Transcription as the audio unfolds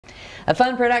A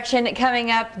fun production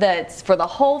coming up that's for the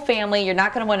whole family. You're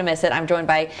not going to want to miss it. I'm joined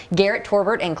by Garrett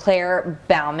Torbert and Claire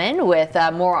Bauman with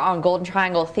more on Golden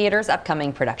Triangle Theater's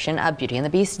upcoming production of Beauty and the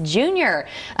Beast Jr.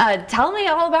 Tell me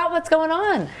all about what's going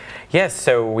on. Yes,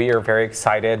 so we are very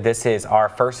excited. This is our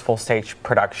first full stage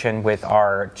production with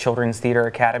our Children's Theater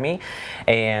Academy,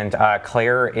 and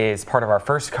Claire is part of our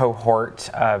first cohort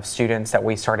of students that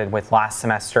we started with last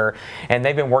semester, and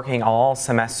they've been working all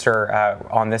semester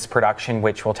on this production,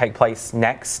 which will take place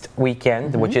next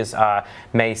weekend, which is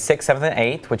May 6th, 7th,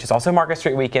 and 8th, which is also Market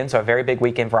Street weekend, so a very big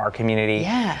weekend for our community.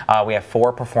 Yeah. We have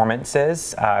 4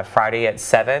 performances, Friday at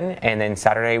 7, and then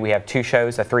Saturday we have 2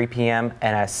 shows, a 3 p.m.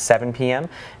 and a 7 p.m.,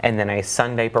 and then a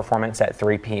Sunday performance at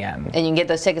 3 p.m. And you can get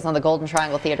those tickets on the Golden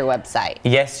Triangle Theater website.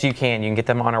 Yes, you can. You can get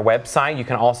them on our website. You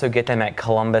can also get them at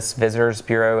Columbus Visitors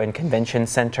Bureau and Convention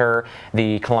Center,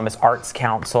 the Columbus Arts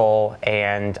Council,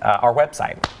 and our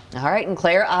website. All right, and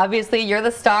Claire, obviously you're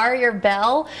the star, you're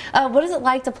Belle. What is it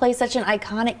like to play such an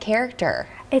iconic character?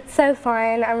 It's so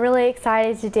fun. I'm really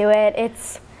excited to do it.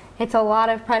 It's a lot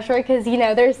of pressure because, you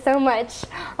know, there's so much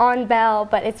on Belle,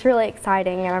 but it's really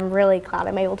exciting, and I'm really glad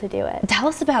I'm able to do it. Tell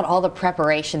us about all the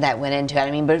preparation that went into it. I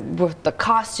mean, but with the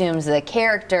costumes, the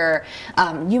character,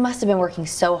 you must have been working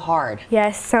so hard.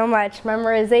 Yes, so much.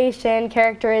 Memorization,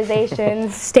 characterization,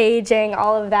 staging,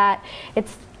 all of that.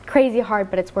 It's crazy hard,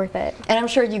 but it's worth it. And I'm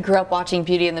sure you grew up watching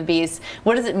Beauty and the Beast.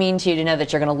 What does it mean to you to know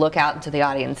that you're going to look out into the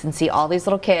audience and see all these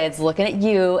little kids looking at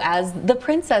you as the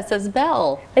princess, as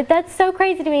Belle? That's so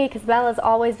crazy to me because Belle has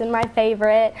always been my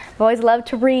favorite. I've always loved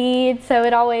to read, so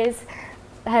it always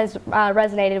has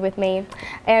resonated with me.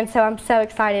 And so I'm so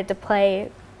excited to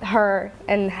play her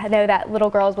and know that little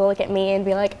girls will look at me and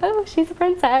be like, oh, she's a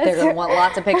princess. They're going to want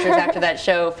lots of pictures after that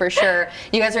show for sure.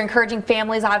 You guys are encouraging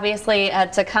families obviously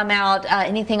to come out.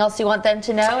 Anything else you want them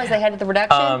to know as they head to the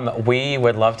production? We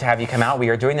would love to have you come out. We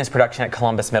are doing this production at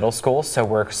Columbus Middle School, so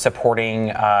we're supporting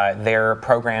their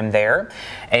program there.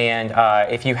 And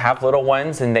if you have little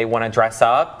ones and they want to dress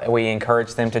up, we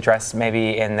encourage them to dress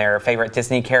maybe in their favorite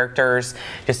Disney characters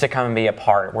just to come and be a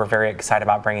part. We're very excited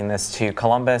about bringing this to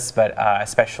Columbus, but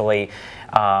especially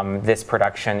this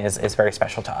production is very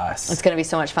special to us. It's going to be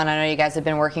so much fun. I know you guys have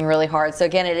been working really hard. So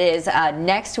again, it is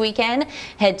next weekend.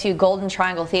 Head to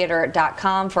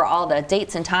goldentriangletheater.com for all the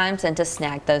dates and times and to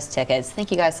snag those tickets.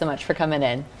 Thank you guys so much for coming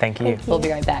in. Thank you. Thank you. We'll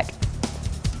be right back.